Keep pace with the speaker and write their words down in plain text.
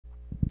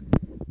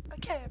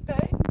Okay,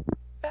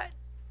 but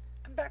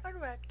I'm back on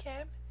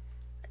webcam.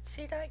 Let's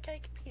see that guy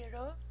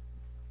computer.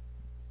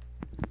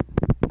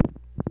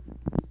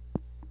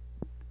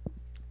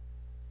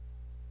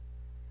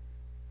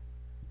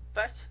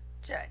 Bus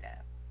channel.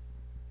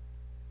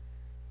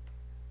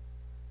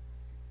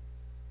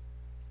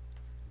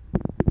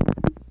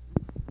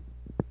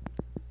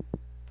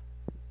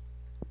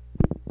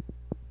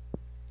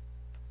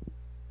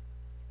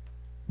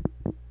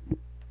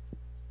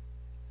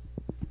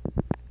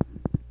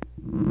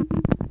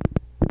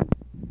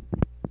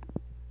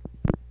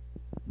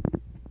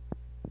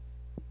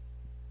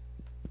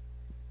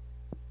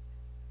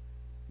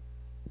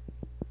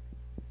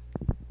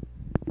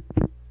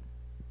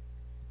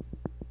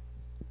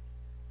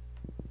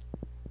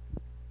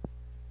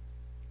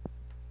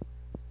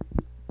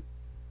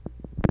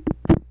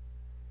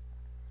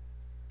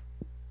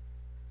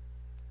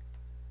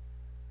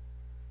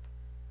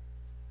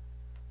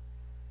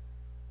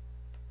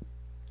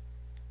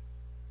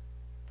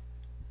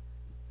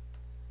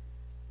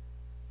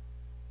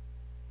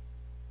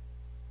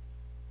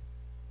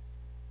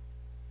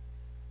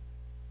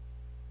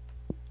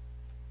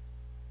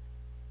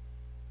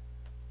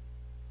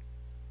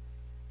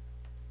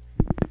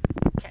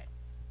 Okay.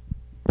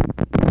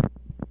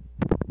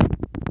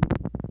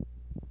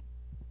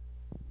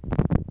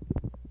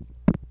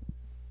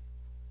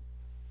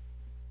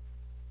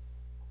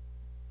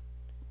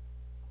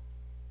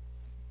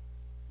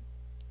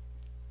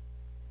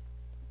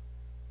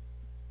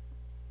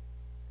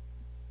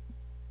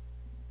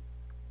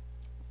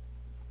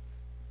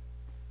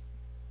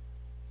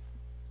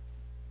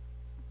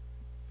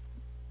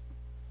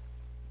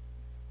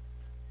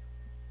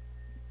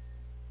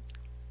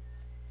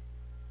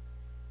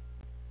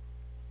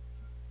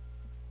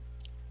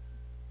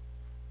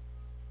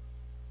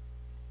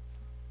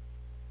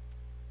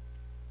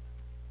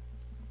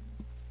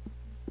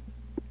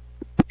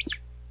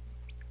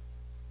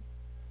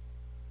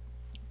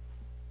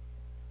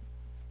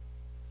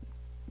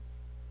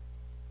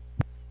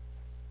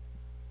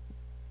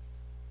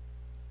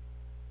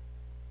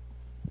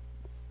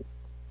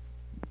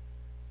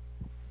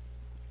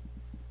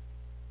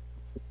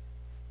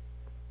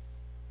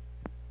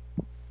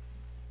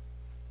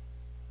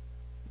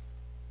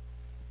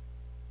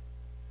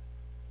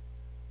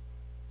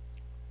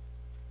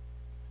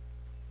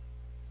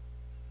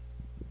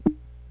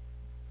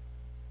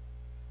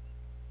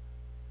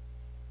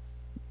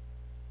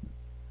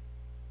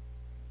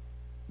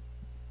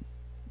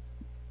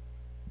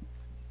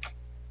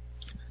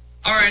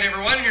 All right,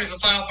 everyone, here's the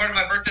final part of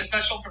my birthday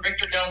special for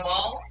Victor Del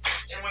Valle,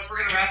 in which we're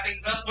going to wrap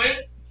things up with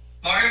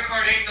Mario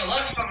Kart 8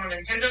 Deluxe on the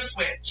Nintendo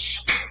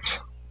Switch.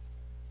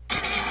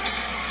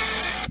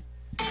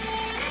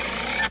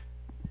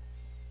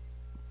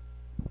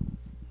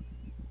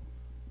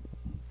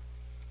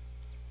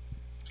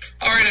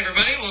 All right,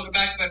 everybody, welcome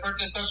back to my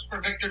birthday special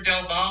for Victor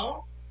Del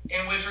Valle,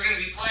 in which we're going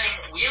to be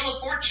playing Wheel of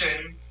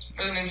Fortune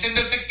for the Nintendo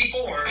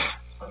 64.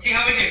 Let's see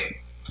how we do.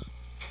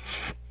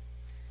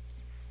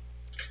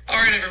 All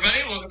right, everybody,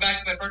 welcome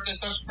back to my birthday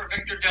special for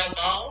Victor Del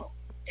Valle,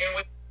 in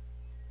which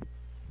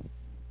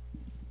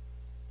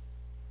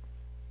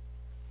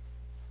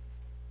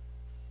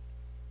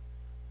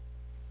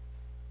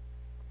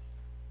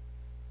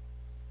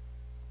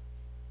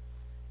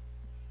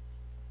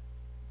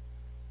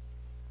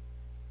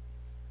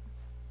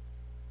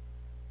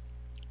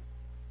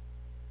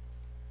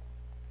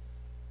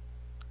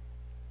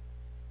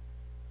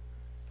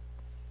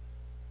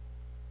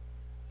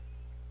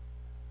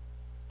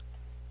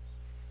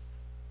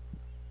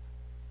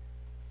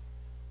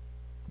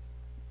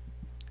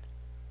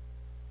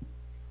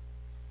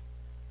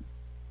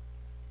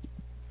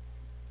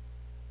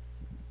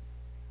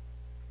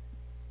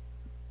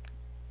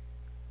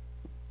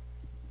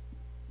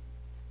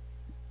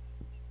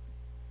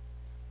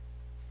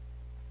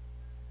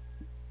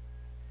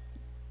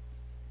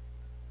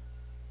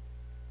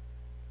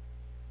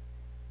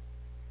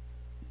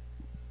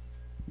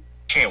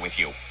care with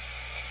you.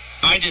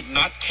 I did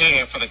not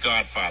care for The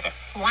Godfather.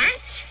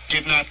 What?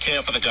 Did not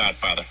care for The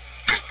Godfather.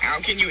 How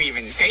can you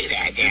even say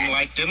that,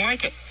 Dad? Didn't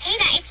like it.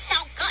 Peter, it's so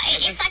good.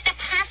 It's like the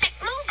perfect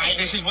movie.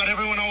 This is what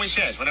everyone always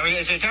says. Whenever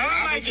they say,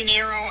 Robert De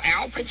Niro,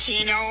 Al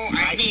Pacino.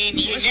 I mean,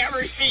 you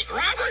never see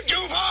Robert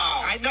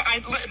Duvall.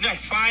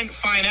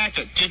 Fine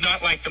actor. Did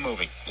not like the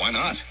movie. Why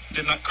not?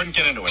 Couldn't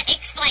get into it.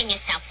 Explain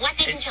yourself. What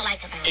didn't you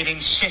like about it? It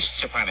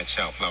insists upon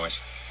itself, Lois.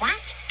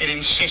 What? It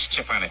insists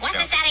upon itself. What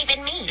does that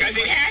even mean? Because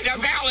it has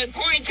a valid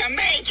point to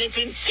make. It's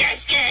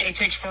insisted. It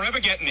takes forever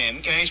getting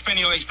in. You spend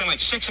like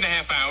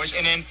 6.5 hours,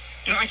 and then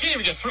I can't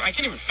even get through. I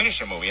can't even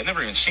finish a movie. I've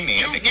never even seen the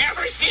ending. You've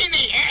never seen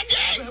the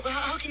ending? Well,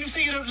 how can you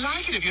say you don't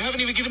like it if you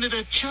haven't even given it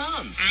a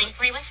chance? I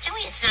agree with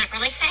Stewie. It's not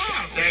really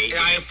fair.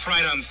 I have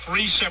tried on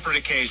 3 separate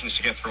occasions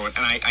to get through it,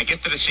 and I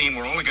get to the scene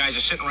where all the guys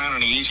are sitting around on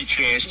the easy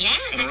chairs. Yeah,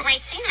 it's a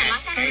great scene. I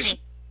love that scene.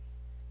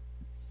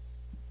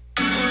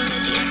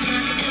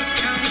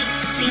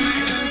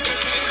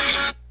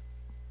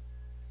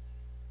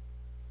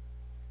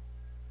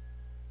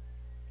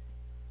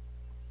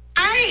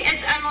 Hi,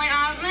 it's Emily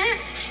Osment.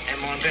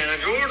 And Montana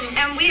Jordan.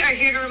 We are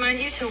here to remind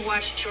you to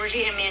watch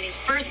Georgie and Mandy's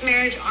First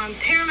Marriage on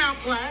Paramount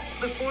Plus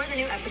before the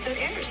new episode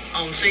airs.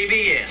 On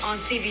CBS. On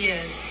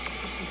CBS.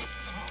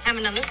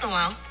 Haven't done this in a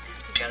while.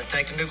 Gotta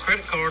take the new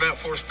credit card out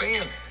for a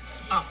spin.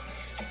 Oh,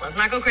 let's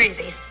not go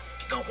crazy.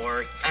 Don't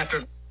worry.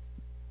 After...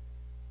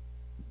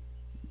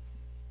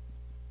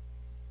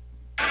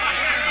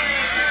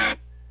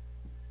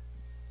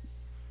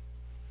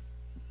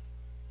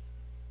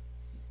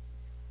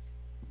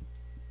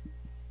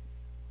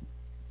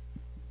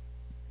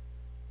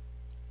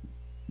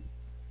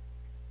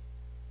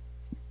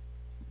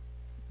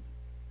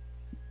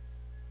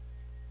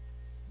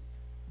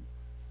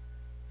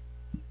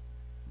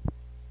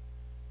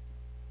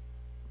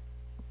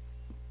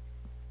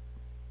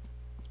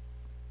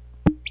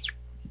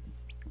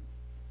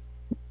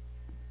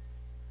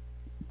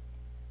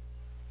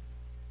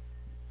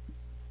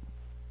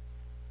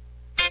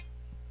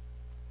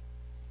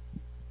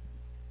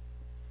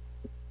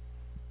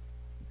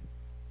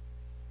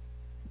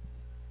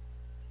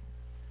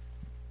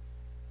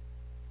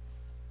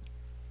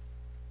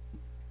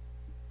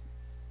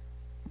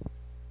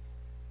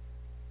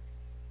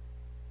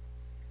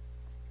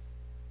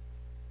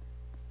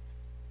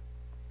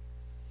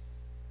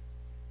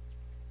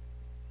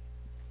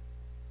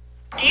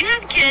 Do you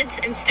have kids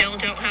and still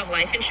don't have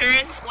life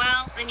insurance?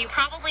 Well, then you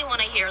probably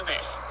want to hear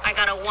this. I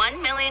got a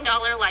 $1 million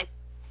life.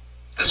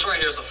 This right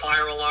here is a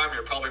fire alarm.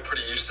 You're probably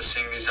pretty used to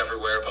seeing these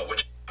everywhere, but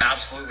which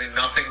absolutely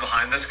nothing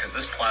behind this because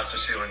this plaster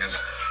ceiling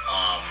is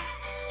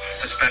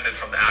suspended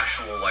from the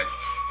actual like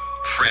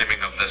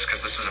framing of this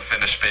because this is a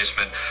finished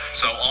basement.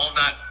 So all of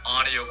that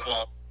audio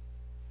quality.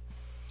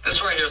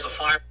 This right here is a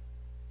fire.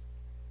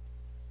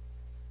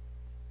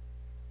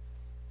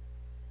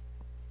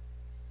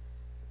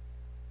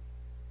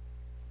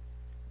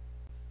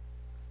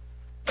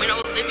 When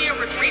Olivia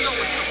Rodrigo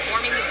was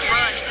performing The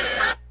Grudge, this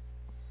person...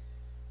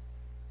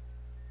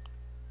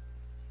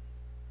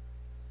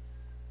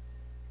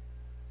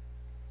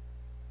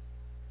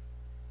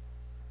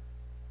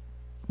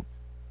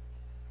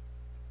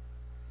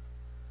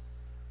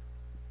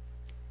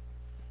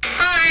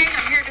 Hi,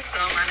 I'm here to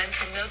sell my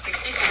Nintendo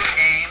 64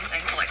 games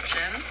and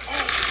collection.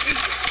 Oh, sweet.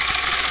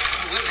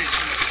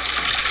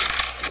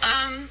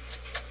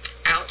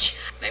 Ouch.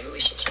 Maybe we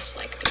should just,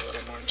 like, be a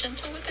little more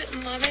gentle with it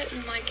and love it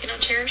and, like, you know,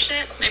 cherish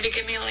it. Maybe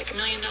give me, like, $1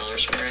 million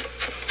for it.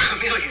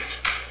 $1 million?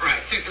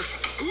 Right.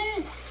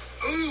 Ooh.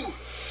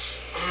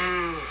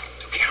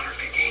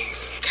 Counterfeit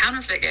games.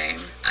 Counterfeit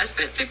game? I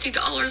spent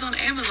 $50 on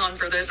Amazon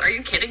for this. Are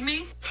you kidding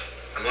me?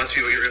 Lots of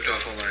people get ripped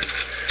off online.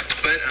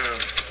 But,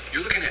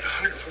 you're looking at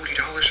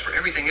 $140 for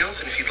everything else,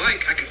 and if you'd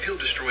like, I could field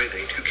destroy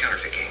the 2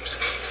 counterfeit games.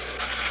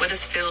 What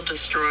does field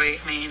destroy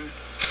mean?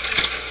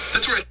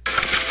 That's where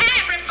Hey,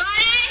 everybody!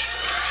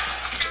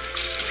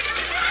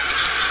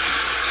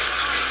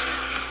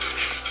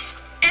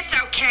 It's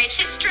okay.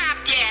 She's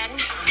strapped in.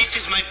 This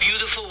is my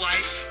beautiful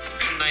wife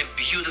and my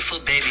beautiful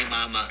baby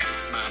mama.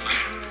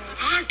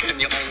 How can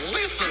you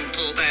listen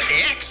to that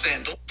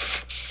accent?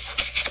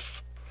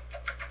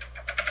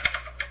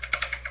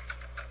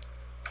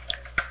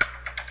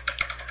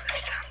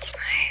 Sounds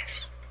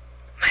nice.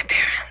 My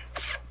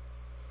parents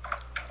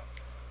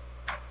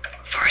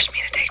forced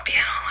me to take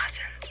piano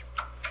lessons,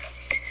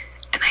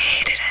 and I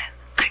hated it.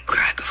 I'd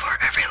cry before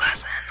every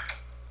lesson.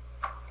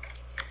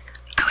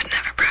 I would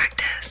never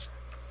practice.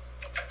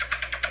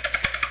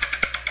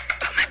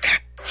 But my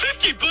parents...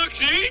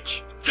 $50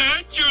 each?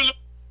 That's your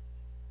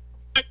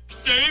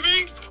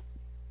savings?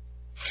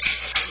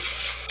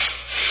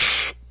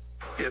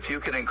 If you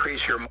can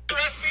increase your...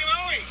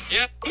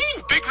 Yeah.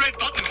 Ooh, big red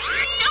button.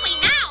 Snowy,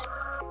 now!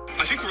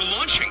 I think we're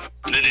launching.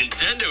 The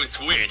Nintendo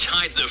Switch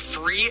hides a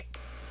free...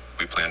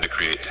 We plan to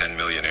create 10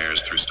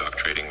 millionaires through stock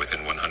trading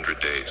within 100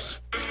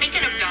 days.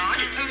 Speaking of God,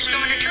 who's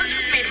going to church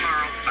with me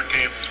tomorrow? I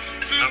can't.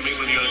 I'll meet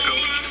with the other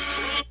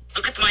coach.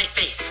 Look at my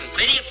face. I'm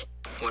very upset.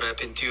 What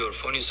happened to your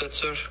phone you said,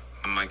 sir?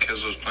 My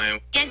kids was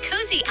playing. Get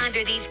cozy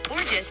under these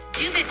gorgeous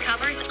Dubit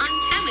covers on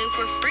Temu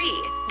for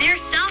free. They're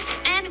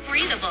soft and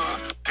breathable.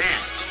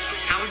 Beth,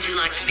 how would you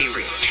like to be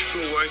rich?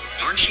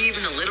 Aren't you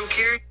even a little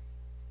curious?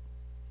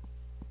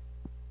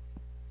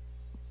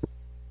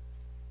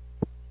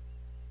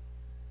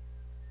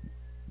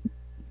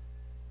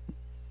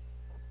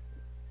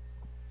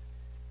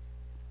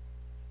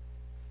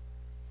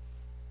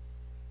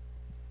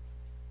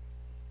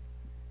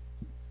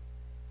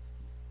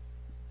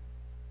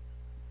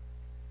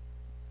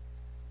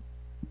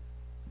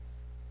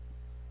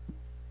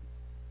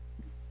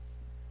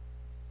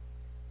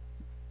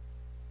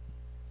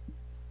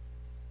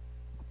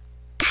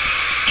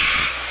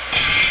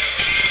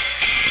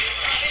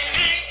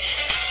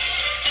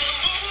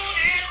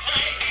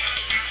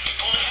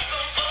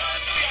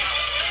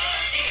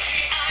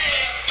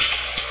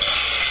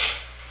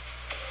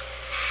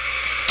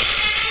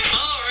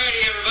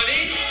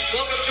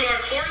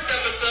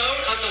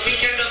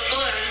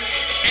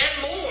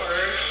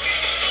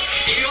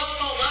 If you all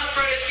saw last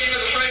Friday's game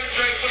of The Price is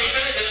Right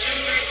 2010 edition,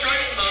 3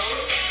 strikes mode,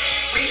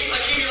 we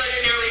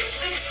accumulated nearly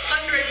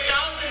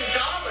 $600,000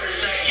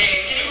 that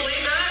game. Can you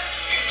believe that?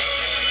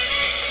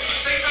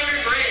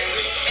 600 grand.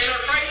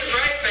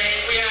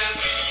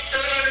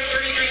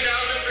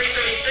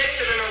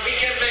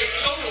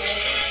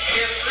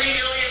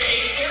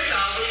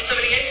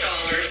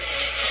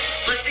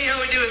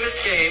 do in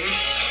this game.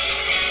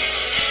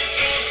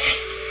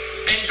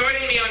 And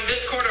joining me on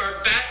Discord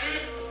are Batten,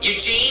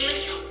 Eugene,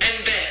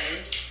 and Ben.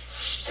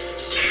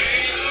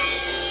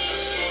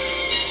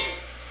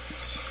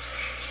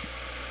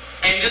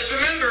 And just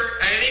remember,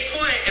 at any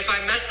point, if I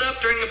mess up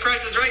during the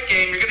Price is Right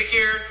game, you're going to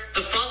hear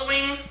the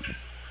following...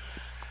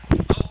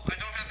 Oh, I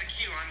don't have the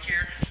cue on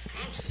here.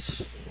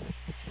 Oops.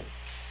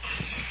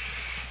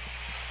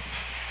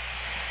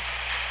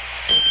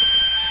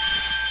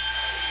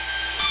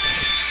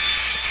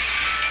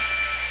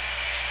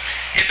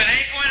 If at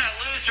any point I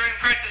lose during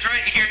Price is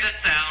Right, you hear this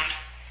sound.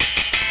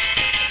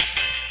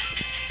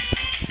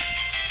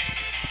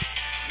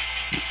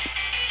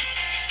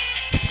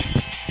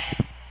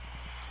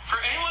 For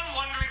anyone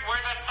wondering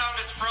where that sound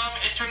is from,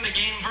 it's from the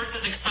game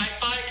Versus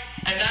Excite Bike,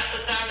 and that's the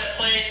sound that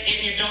plays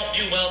if you don't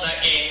do well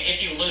that game,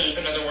 if you lose,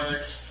 in other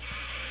words.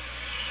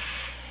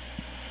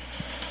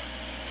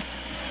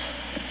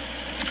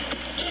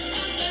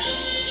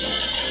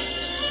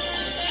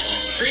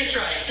 Three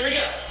strikes, here we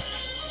go.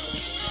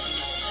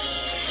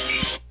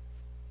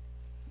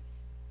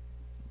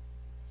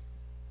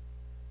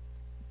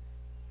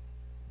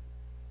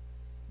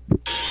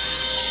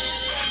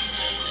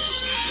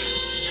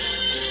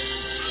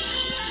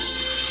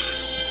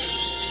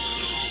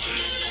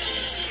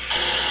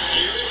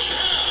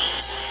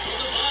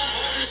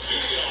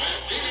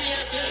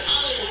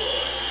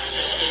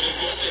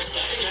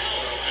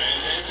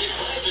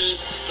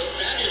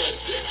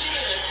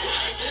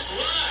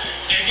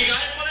 And if you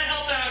guys want to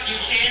help out, you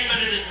can,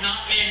 but it is not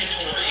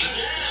mandatory.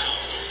 Now,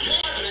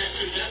 you're the next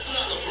contestant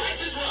on The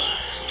Price is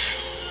Right.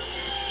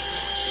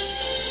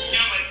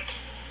 Now it.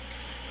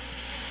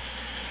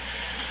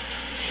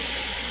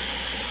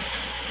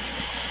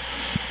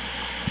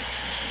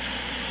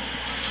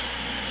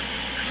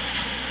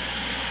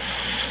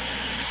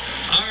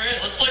 All right,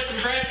 let's play some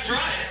Price is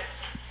Right.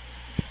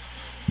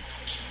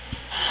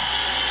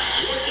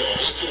 Your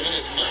goal is to win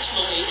as much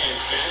money and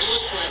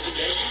fabulous prizes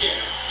as you can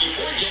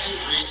before getting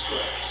 3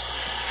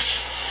 strikes.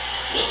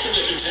 Welcome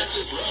to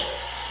Contestants Row.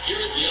 Here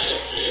is the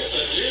item. It's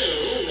a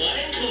new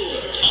wine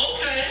cooler.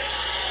 Okay.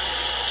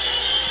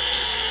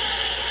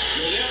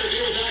 You'll never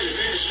do without your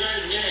favorite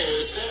Chardonnay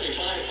with a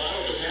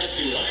 75-bottle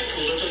capacity wine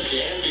cooler from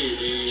Canby.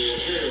 The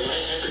interior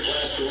light tempered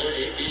glass door,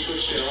 8 Beechwood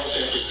shelves,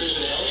 and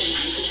precision LED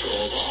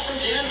controls, all from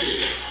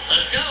Canby.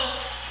 Let's go.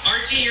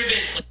 Archie, your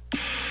bid, please.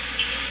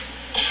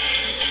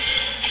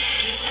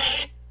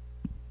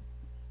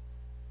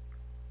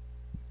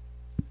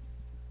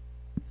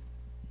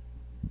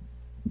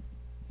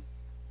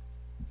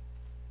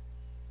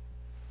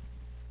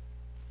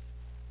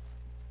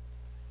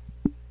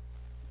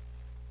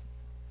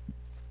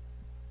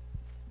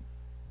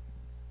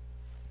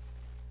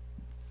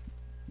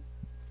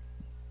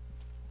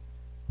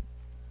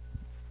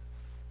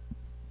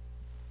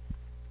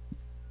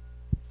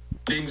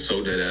 Being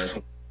so dead ass.